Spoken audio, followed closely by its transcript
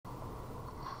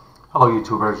Hello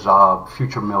YouTubers,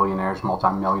 future millionaires,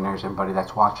 multi-millionaires, everybody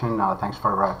that's watching. Thanks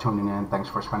for tuning in. Thanks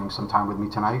for spending some time with me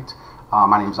tonight.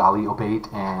 My name is Ali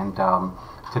Obeid, and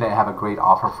today I have a great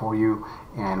offer for you.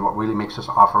 And what really makes this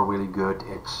offer really good,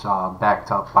 it's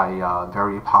backed up by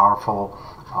very powerful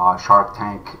Shark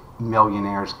Tank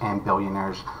millionaires and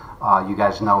billionaires. You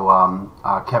guys know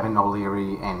Kevin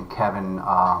O'Leary and Kevin,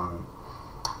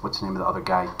 what's the name of the other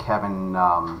guy? Kevin,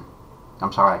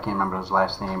 I'm sorry, I can't remember his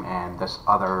last name, and this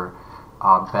other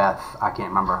Beth, I can't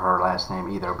remember her last name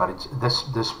either. But it's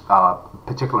this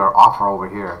particular offer over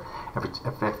here.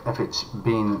 If it's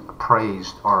being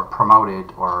praised or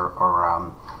promoted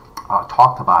or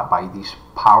talked about by these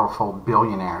powerful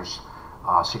billionaires,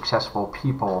 successful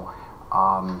people,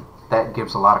 that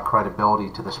gives a lot of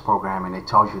credibility to this program, and it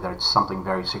tells you that it's something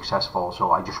very successful.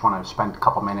 So I just want to spend a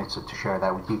couple minutes to share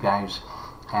that with you guys.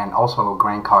 And also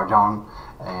Grant Cardone,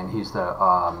 and he's the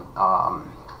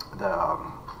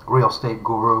real estate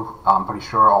guru. I'm pretty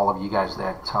sure all of you guys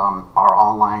that are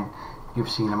online, you've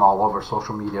seen him all over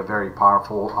social media. Very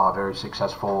powerful, very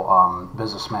successful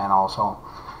businessman also.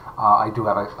 I do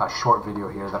have a short video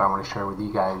here that I want to share with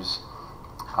you guys.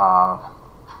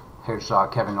 Here's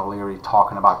Kevin O'Leary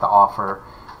talking about the offer.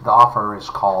 The offer is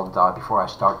called, before I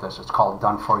start this, it's called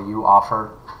Done For You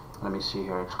offer. Let me see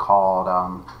here. It's called,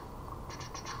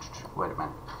 wait a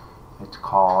minute. It's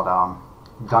called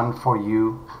Done For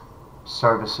You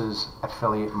Services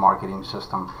Affiliate Marketing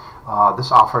System.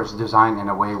 This offer is designed in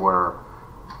a way where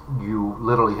you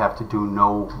literally have to do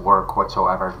no work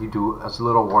whatsoever. You do as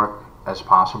little work as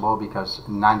possible because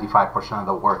 95% of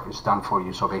the work is done for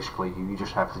you. So basically you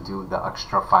just have to do the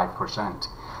extra 5%.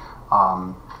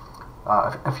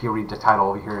 If you read the title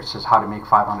over here, it says how to make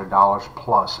 $500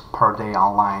 plus per day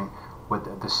online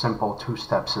with the simple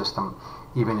two-step system,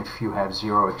 even if you have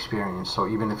zero experience. So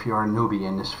even if you're a newbie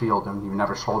in this field and you've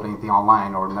never sold anything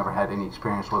online or never had any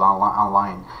experience with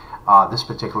online, this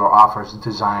particular offer is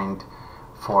designed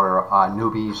for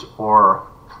newbies or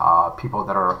people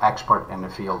that are expert in the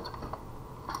field.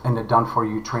 In the Done For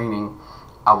You training,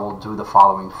 I will do the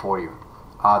following for you.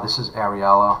 This is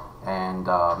Ariella, and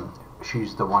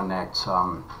she's the one that's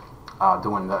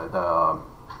doing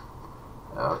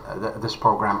this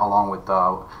program along with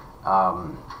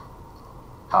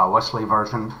Wesley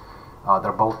version.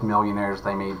 They're both millionaires.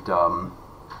 They made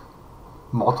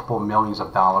multiple millions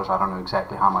of dollars. I don't know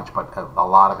exactly how much, but a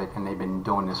lot of it, and they've been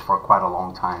doing this for quite a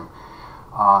long time.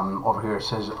 Over here it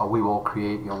says we will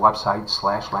create your website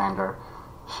 /lander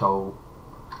so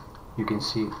you can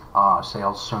see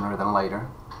sales sooner than later.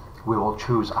 We will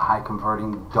choose a high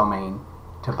converting domain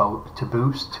to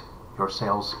boost your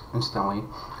sales instantly.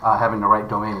 Having the right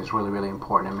domain is really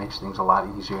important. It makes things a lot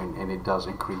easier, and it does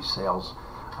increase sales.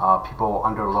 People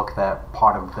underlook that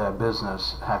part of the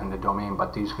business, having the domain,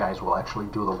 but these guys will actually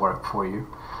do the work for you.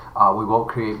 We will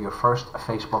create your first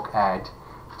Facebook ad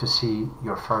to see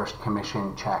your first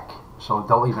commission check. So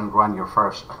they'll even run your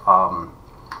first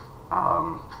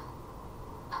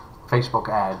Facebook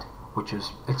ad, which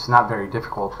is, it's not very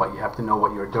difficult, but you have to know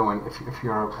what you're doing. If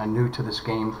you're new to this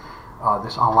game,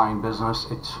 this online business,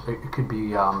 it could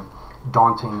be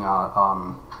daunting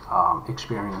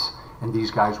experience, and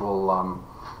these guys will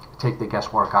take the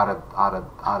guesswork out of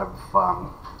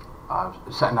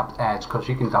setting up ads, because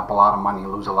you can dump a lot of money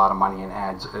and lose a lot of money in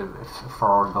ads.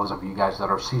 For those of you guys that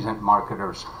are seasoned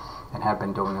marketers and have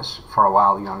been doing this for a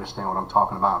while, you understand what I'm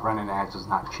talking about. Running ads is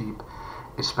not cheap,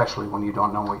 especially when you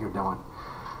don't know what you're doing.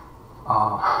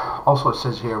 Also, it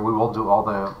says here we will do all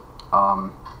the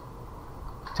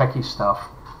techie stuff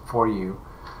for you,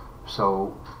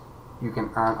 so you can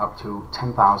earn up to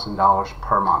 $10,000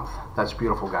 per month. That's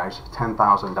beautiful, guys.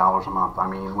 $10,000 a month. I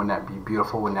mean, wouldn't that be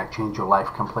beautiful? Wouldn't that change your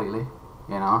life completely?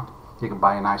 You know, you can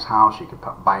buy a nice house, you can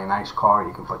buy a nice car,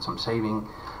 you can put some saving,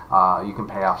 you can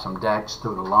pay off some debts,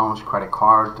 student loans, credit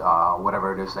card,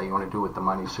 whatever it is that you want to do with the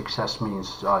money. Success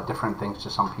means different things to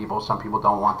some people. Some people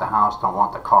don't want the house, don't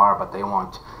want the car, but they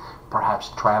want perhaps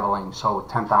traveling. So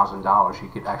 $10,000, you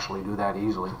could actually do that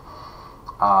easily.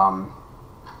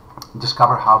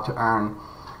 Discover how to earn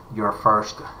your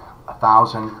first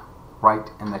 1,000 right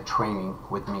in the training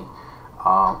with me.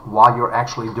 While you're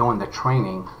actually doing the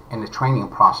training, in the training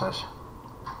process,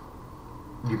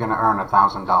 you're going to earn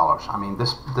 $1,000. I mean,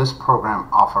 this program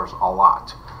offers a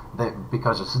lot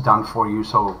because it's done for you.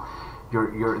 So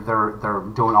they're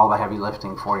doing all the heavy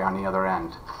lifting for you on the other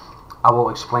end. I will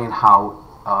explain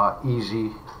how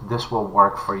easy this will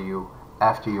work for you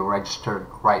after you're registered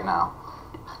right now.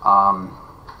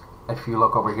 If you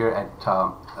look over here at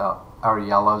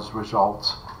Ariella's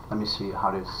results, let me see how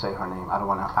to say her name.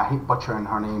 I hate butchering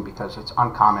her name because it's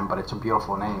uncommon, but it's a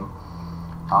beautiful name.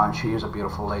 And she is a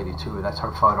beautiful lady too. That's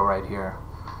her photo right here.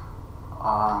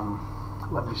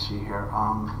 Let me see here.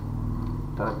 I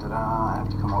have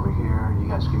to come over here. You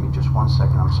guys give me just 1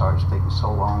 second. I'm sorry it's taking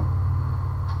so long.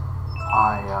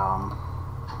 I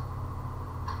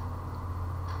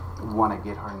want to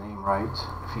get her name right.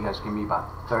 If you guys give me about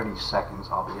 30 seconds,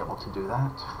 I'll be able to do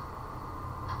that.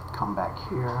 Come back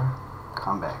here.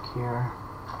 Come back here.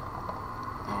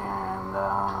 And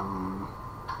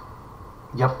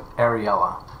yep,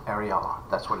 Ariella.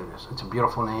 That's what it is. It's a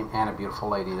beautiful name and a beautiful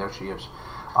lady. There she is.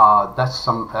 That's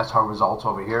her results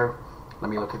over here. Let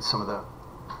me look at some of the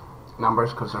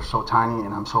numbers because they're so tiny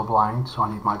and I'm so blind, so I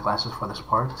need my glasses for this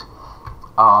part.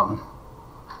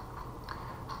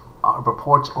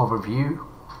 Reports overview.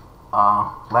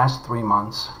 Last 3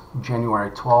 months: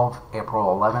 January 12th,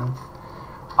 April 11th,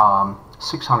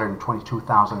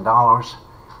 $622,000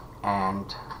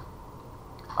 and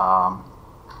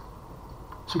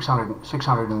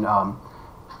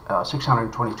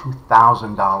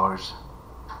 $622,000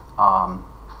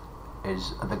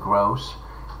 is the gross,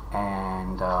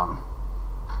 and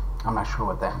I'm not sure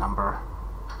what that number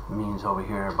means over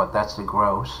here, but that's the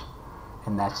gross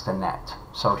and that's the net.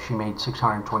 So she made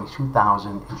 $622,000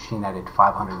 and she netted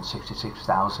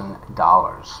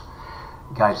 $566,000.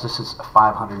 Guys, this is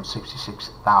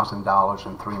 $566,000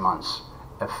 in 3 months.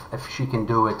 If she can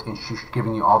do it and she's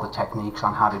giving you all the techniques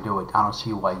on how to do it, I don't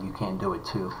see why you can't do it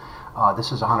too.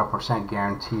 This is 100%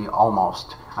 guarantee,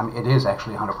 almost. I mean, it is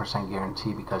actually 100%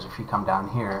 guarantee, because if you come down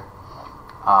here,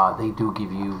 they do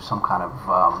give you some kind of,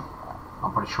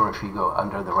 I'm pretty sure if you go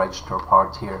under the register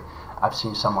part here, I've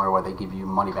seen somewhere where they give you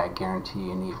money back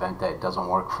guarantee in the event that it doesn't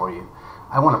work for you.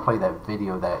 I want to play that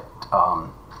video that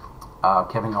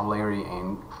Kevin O'Leary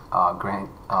and Grant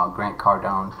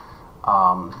Cardone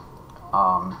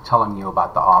telling you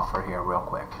about the offer here real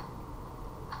quick.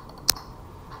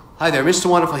 Hi there, Mr.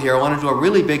 Wonderful here. I want to do a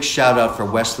really big shout out for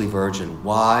Wesley Virgin.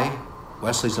 Why?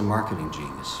 Wesley's a marketing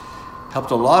genius. Helped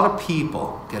a lot of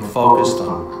people get focused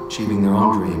on achieving their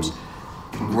own dreams.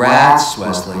 Congrats,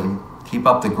 Wesley. Keep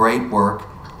up the great work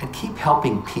and keep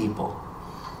helping people.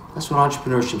 That's what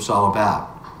entrepreneurship's all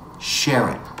about. Share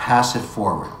it, pass it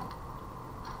forward.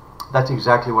 That's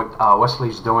exactly what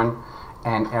Wesley's doing,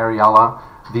 and Ariella.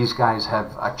 These guys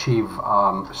have achieved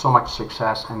so much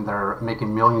success, and they're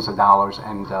making millions of dollars,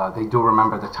 and they do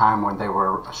remember the time when they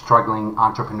were struggling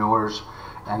entrepreneurs,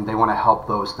 and they want to help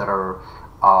those that are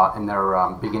in their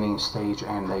beginning stage,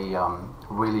 and they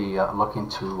really looking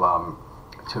to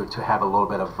have a little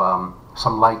bit of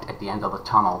some light at the end of the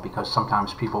tunnel, because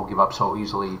sometimes people give up so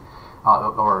easily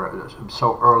or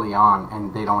so early on,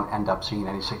 and they don't end up seeing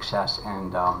any success.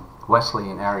 And Wesley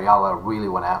and Ariella really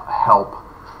want to help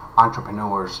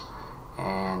entrepreneurs,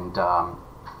 and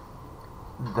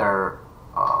their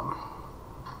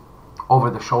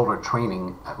over-the-shoulder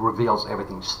training reveals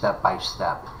everything step by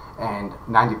step, and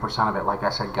 90% of it, like I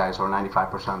said, guys, or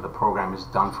 95% of the program is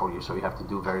done for you, so you have to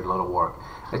do very little work.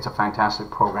 It's a fantastic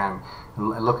program.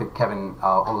 Look at Kevin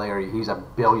O'Leary. He's a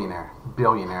billionaire,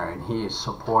 and he is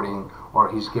supporting, or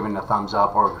he's giving a thumbs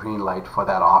up or a green light for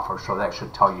that offer, so that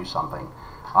should tell you something.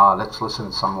 Let's listen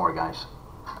to some more, guys.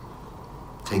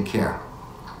 Take care.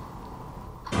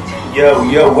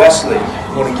 Yo, Wesley,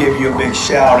 I want to give you a big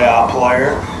shout out,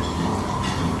 player.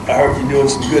 I heard you're doing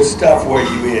some good stuff where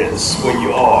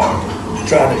you are. You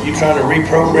trying to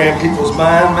reprogram people's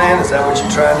mind, man? Is that what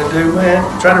you're trying to do, man?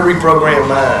 Trying to reprogram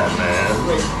mind,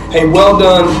 man. Hey, well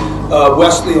done,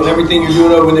 Wesley, on everything you're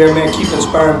doing over there, man. Keep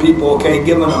inspiring people, okay?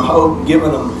 Giving them hope,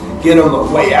 getting them a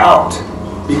way out.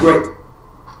 Be great.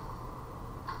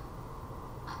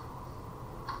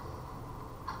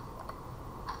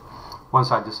 Once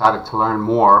I decided to learn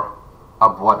more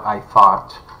of what I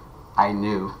thought I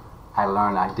knew, I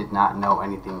learned I did not know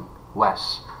anything.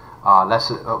 Wes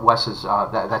is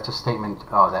that's a statement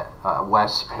that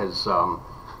Wes has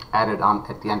added on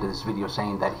at the end of this video,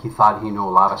 saying that he thought he knew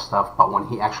a lot of stuff, but when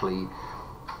he actually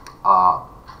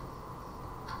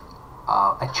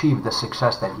achieved the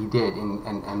success that he did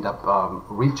and end up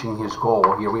reaching his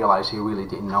goal, he realized he really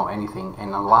didn't know anything.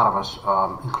 And a lot of us,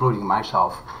 including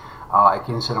myself, I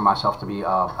consider myself to be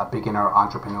a beginner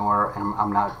entrepreneur, and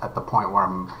I'm not at the point where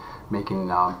I'm making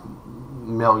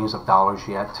millions of dollars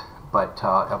yet. But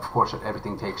of course,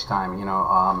 everything takes time, you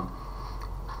know.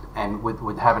 And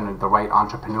with having the right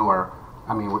entrepreneur,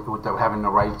 I mean, with having the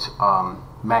right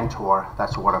mentor,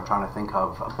 that's what I'm trying to think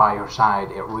of, by your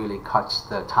side, it really cuts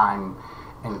the time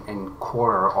in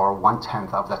quarter or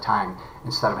 1/10 of the time.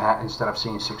 Instead of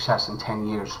seeing success in 10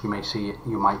 years,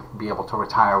 you might be able to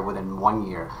retire within 1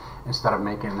 year. Instead of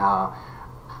making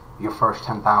your first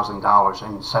 $10,000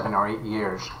 in 7 or 8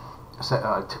 years,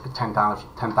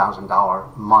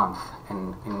 $10,000 month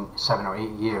in 7 or 8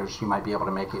 years, you might be able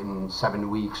to make it in 7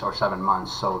 weeks or 7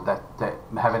 months. So that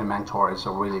having a mentor is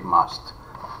a really must.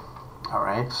 All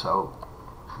right, so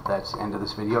that's the end of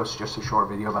this video. It's just a short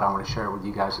video, but I want to share it with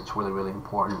you guys. It's really, really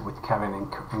important with Kevin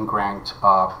and Grant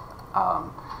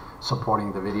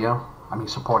supporting the video.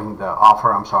 Supporting the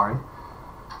offer, I'm sorry.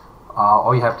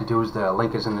 All you have to do is, the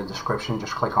link is in the description.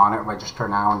 Just click on it, register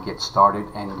now, and get started.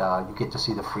 And you get to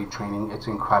see the free training. It's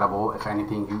incredible. If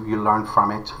anything, you learn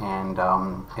from it, and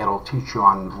it'll teach you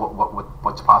on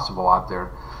what's possible out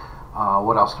there.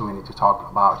 What else do we need to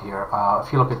talk about here?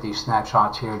 If you look at these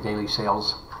snapshots here, daily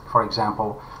sales, for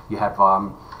example, you have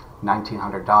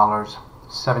 $1,900,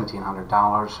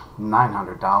 $1,700,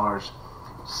 $900,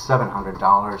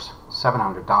 $700,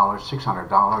 $600,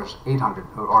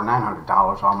 $800 or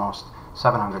 $900 almost,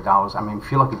 $700.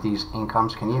 If you look at these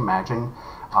incomes, can you imagine?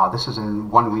 This is in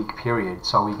 1 week period.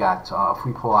 So we got, if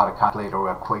we pull out a calculator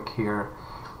real quick here,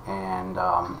 and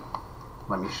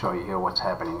let me show you here what's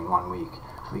happening in 1 week.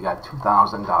 We got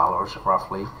 $2,000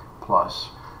 roughly plus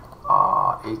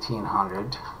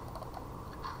 $1,800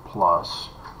 plus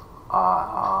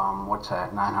what's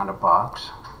that?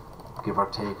 $900. Give or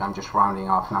take, I'm just rounding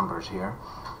off numbers here,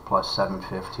 plus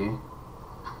 750,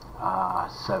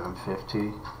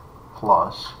 750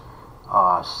 plus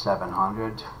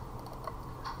 700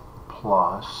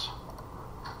 plus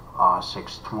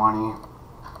 620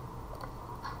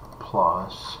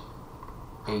 plus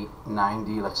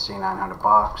 890, let's say $900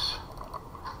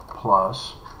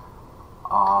 plus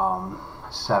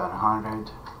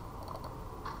 700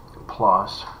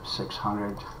 plus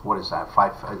 600, what is that?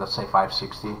 Let's say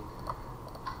 560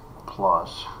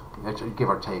 plus, give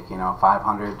or take,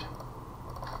 500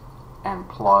 and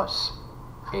plus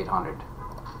 800.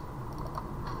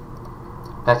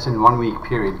 That's in 1 week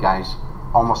period, guys.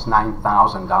 Almost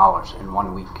 $9,000 in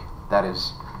 1 week. That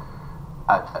is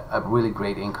a really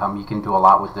great income. You can do a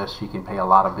lot with this. You can pay a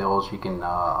lot of bills. You can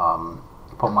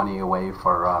put money away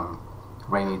for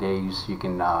rainy days. You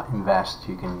can invest.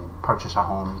 You can purchase a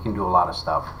home. You can do a lot of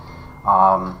stuff.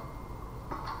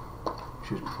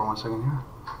 Excuse me for 1 second here.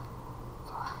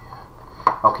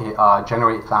 Okay,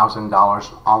 generate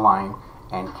 $1,000 online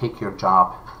and kick your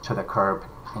job to the curb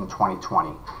in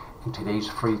 2020. In today's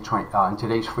free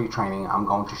training, I'm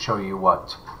going to show you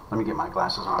what. Let me get my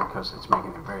glasses on because it's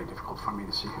making it very difficult for me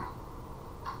to see here.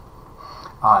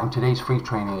 In today's free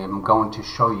training, I'm going to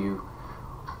show you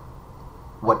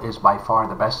what is by far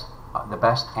the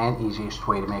best and easiest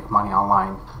way to make money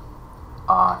online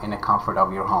in the comfort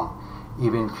of your home,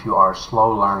 even if you are a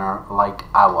slow learner like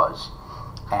I was.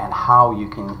 And how you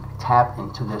can tap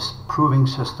into this proving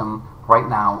system right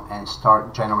now and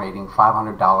start generating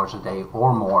 $500 a day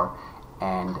or more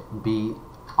and be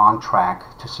on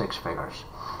track to 6 figures,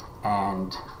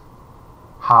 and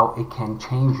how it can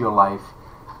change your life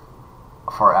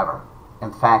forever.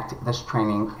 In fact, this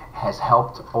training has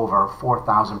helped over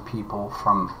 4,000 people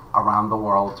from around the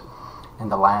world in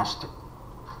the last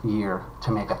year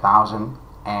to make 1,000,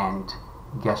 and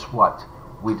guess what?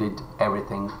 We did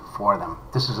everything for them.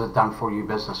 This is a done-for-you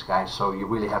business, guys, so you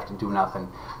really have to do nothing.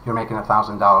 You're making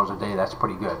 $1,000 a day. That's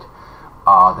pretty good.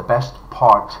 The best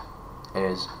part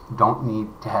is don't need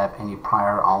to have any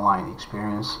prior online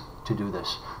experience to do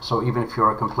this. So even if you're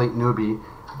a complete newbie,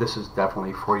 this is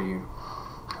definitely for you.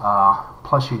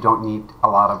 Plus, you don't need a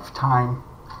lot of time,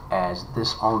 as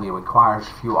this only requires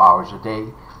a few hours a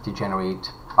day to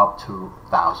generate up to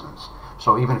thousands.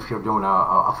 So even if you're doing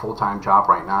a full-time job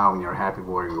right now and you're happy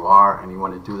where you are and you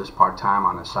want to do this part-time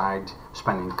on the side,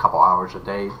 spending a couple hours a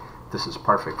day, this is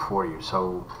perfect for you.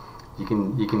 So you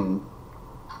can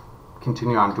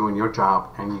continue on doing your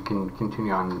job, and you can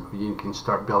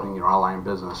start building your online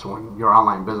business. When your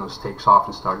online business takes off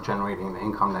and start generating the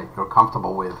income that you're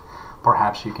comfortable with,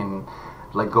 perhaps you can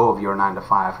let go of your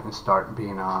 9-to-5 and start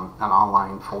being an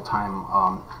online full-time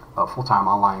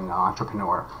online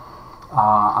entrepreneur.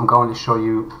 I'm going to show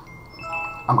you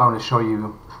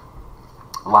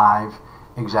live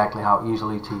exactly how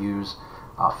easily to use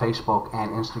Facebook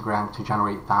and Instagram to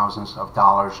generate thousands of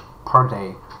dollars per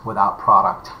day without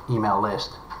product, email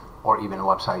list, or even a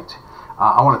website.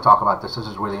 I want to talk about this. This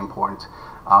is really important.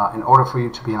 In order for you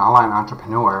to be an online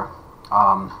entrepreneur,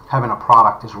 having a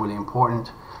product is really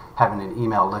important. Having an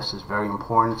email list is very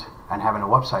important, and having a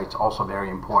website is also very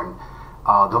important.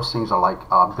 Those things are like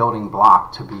a building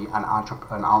block to be an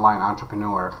online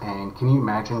entrepreneur. And can you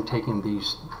imagine taking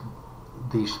these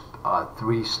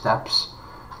 3 steps,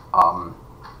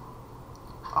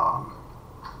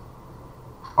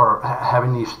 or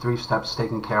having these 3 steps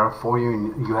taken care of for you,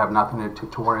 and you have nothing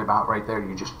to worry about right there?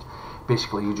 You just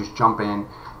basically you just jump in,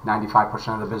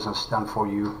 95% of the business done for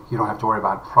you. You don't have to worry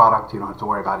about product, you don't have to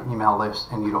worry about email lists,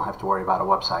 and you don't have to worry about a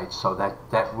website. So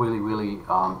that really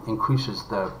increases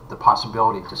the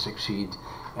possibility to succeed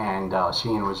and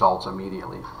seeing results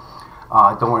immediately.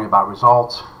 Don't worry about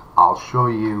results. I'll show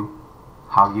you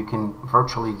how you can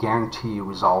virtually guarantee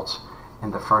results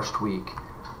in the first week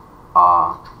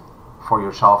for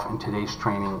yourself in today's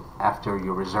training after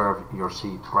you reserve your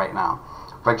seat right now.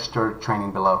 Register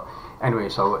training below. Anyway,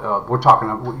 so we're talking.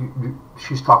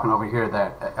 She's talking over here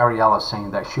that Ariella is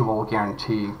saying that she will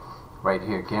guarantee, right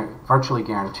here, virtually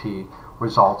guarantee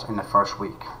results in the first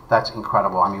week. That's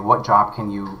incredible. I mean, what job can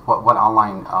you, what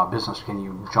online business can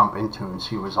you jump into and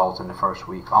see results in the first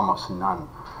week? Almost none.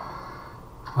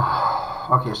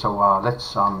 Okay, so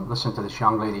let's listen to this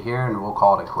young lady here, and we'll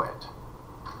call it a quit.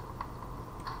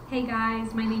 Hey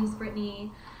guys, my name's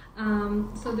Brittany.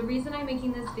 So the reason I'm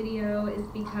making this video is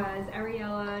because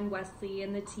Ariella and Wesley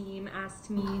and the team asked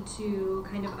me to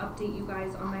kind of update you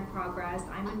guys on my progress.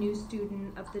 I'm a new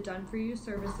student of the Done For You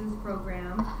Services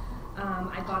program.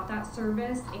 I bought that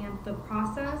service, and the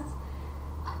process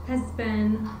has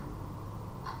been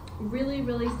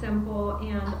really simple,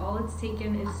 and all it's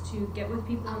taken is to get with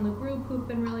people in the group who've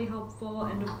been really helpful,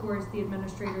 and of course the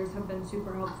administrators have been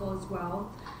super helpful as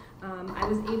well. I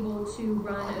was able to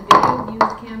run a video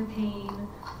views campaign.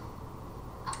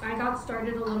 I got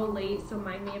started a little late, so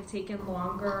mine may have taken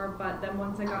longer, but then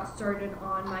once I got started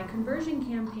on my conversion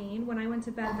campaign, when I went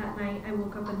to bed that night, I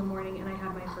woke up in the morning and I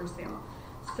had my first sale.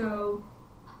 So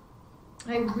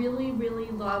I really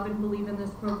love and believe in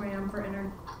this program for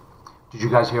Did you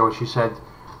guys hear what she said?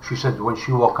 She said when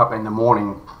she woke up in the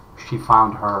morning, she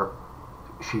found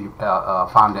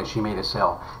that she made a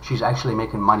sale. She's actually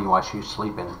making money while she's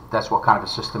sleeping. That's what kind of a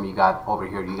system you got over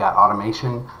here. You got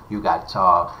automation, you got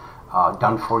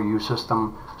done for you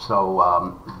system. So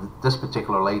this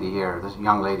particular lady here, this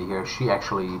young lady here, she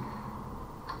actually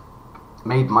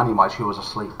made money while she was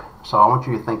asleep. So I want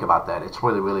you to think about that. It's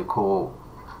really cool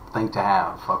thing to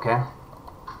have, okay?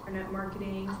 Internet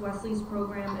marketing. Wesley's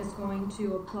program is going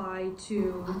to apply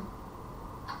to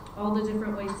all the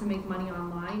different ways to make money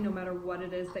online, no matter what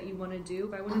it is that you want to do.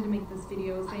 But I wanted to make this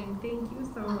video saying thank you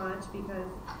so much because,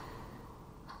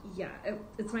 yeah,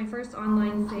 it's my first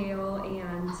online sale,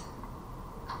 and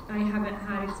I haven't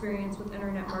had experience with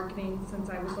internet marketing since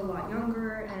I was a lot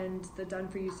younger, and the Done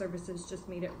For You services just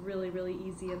made it really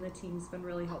easy, and the team's been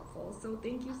really helpful. So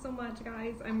thank you so much,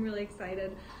 guys. I'm really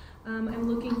excited. I'm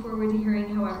looking forward to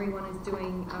hearing how everyone is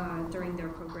doing during their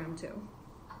program too.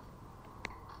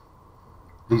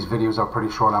 These videos are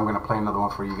pretty short. I'm going to play another one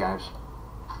for you guys.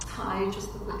 Hi,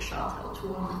 just a quick shout out to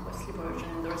Wesley Virgin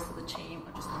and the rest of the team.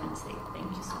 I just wanted to say thank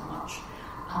you so much.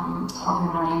 I've been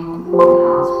running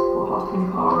webinars for about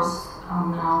 24 hours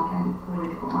now, and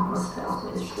already got my first sales,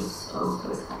 but it's just so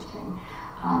exciting.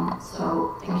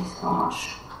 So thank you so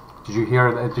much. Did you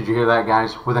hear that? Did you hear that,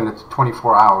 guys? Within the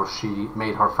 24 hours, she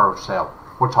made her first sale.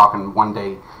 We're talking one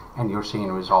day, and you're seeing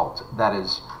results. That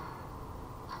is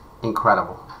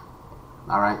incredible.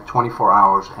 All right, 24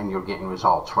 hours, and you're getting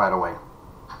results right away.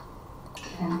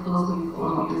 And for those of you who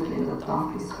are not using the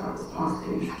Done For You service,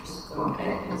 honestly, you should just go and get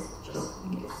it. It's just,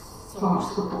 you get so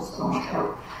much support, so much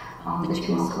help. The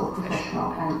team is so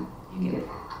professional, and you get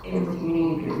everything you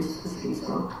need really specifically,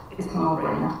 so it's a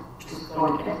no-brainer. Just go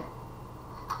and get it.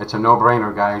 It's a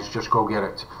no-brainer, guys. Just go get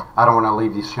it. I don't want to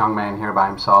leave this young man here by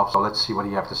himself, so let's see what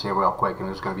he has to say real quick, and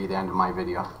it's going to be the end of my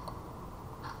video.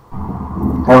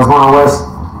 Hey, what's going on, Wes?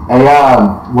 Hey,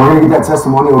 we're going to get that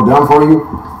testimonial done for you.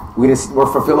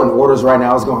 We're fulfilling orders right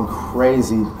now. It's going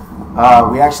crazy.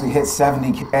 We actually hit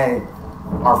 70K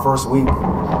our first week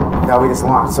that we just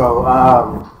launched. So,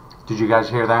 did you guys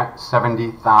hear that?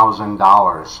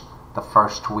 $70,000 the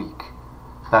first week.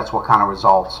 That's what kind of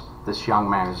results this young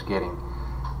man is getting.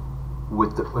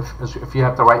 If you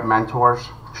have the right mentors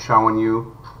showing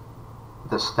you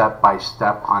the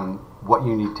step-by-step on what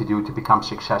you need to do to become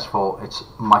successful, it's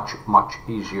much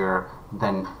easier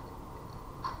than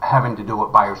having to do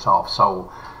it by yourself.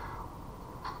 So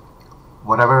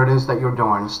whatever it is that you're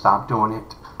doing, stop doing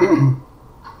it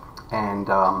and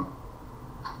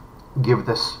give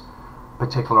this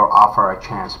particular offer a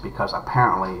chance, because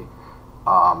apparently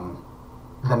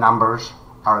the numbers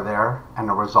are there and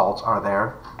the results are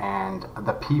there, and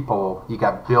the people, you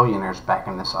got billionaires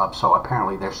backing this up, so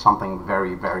apparently there's something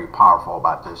very powerful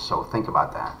about this. So think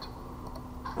about that.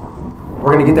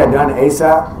 we're going to get that done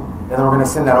ASAP, and then we're going to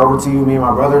send that over to you, me and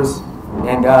my brothers,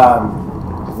 and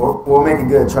we'll make it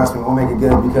good. Trust me, we'll make it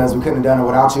good, because we couldn't have done it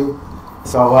without you.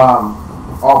 So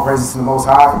all praises to the Most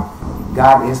High.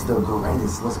 God is the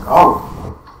greatest. Let's go.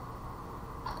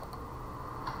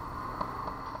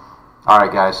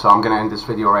 Alright guys, so I'm going to end this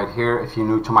video right here. If you're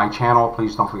new to my channel,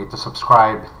 please don't forget to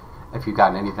subscribe. If you've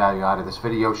gotten any value out of this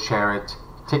video, share it.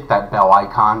 Tick that bell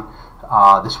icon.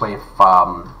 This way, if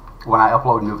when I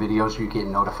upload new videos, you get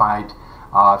notified.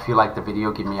 If you like the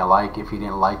video, give me a like. If you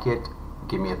didn't like it,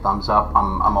 give me a thumbs up.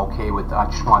 I'm okay with, I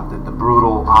just want the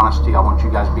brutal honesty. I want you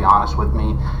guys to be honest with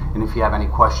me. And if you have any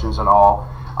questions at all,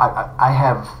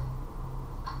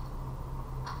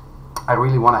 I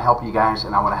really want to help you guys,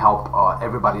 and I want to help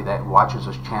everybody that watches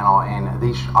this channel. And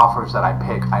these offers that I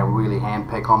pick, I really hand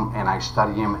pick them, and I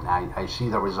study them, and I see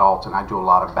the results, and I do a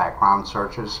lot of background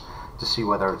searches to see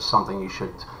whether it's something you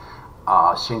should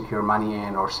sink your money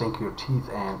in or sink your teeth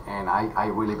in. And I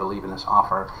really believe in this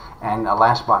offer. And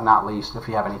last but not least, if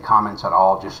you have any comments at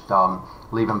all, just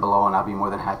leave them below, and I'll be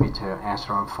more than happy to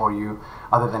answer them for you.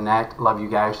 Other than that, love you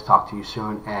guys, talk to you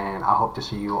soon, and I hope to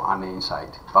see you on the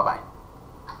inside. Bye bye.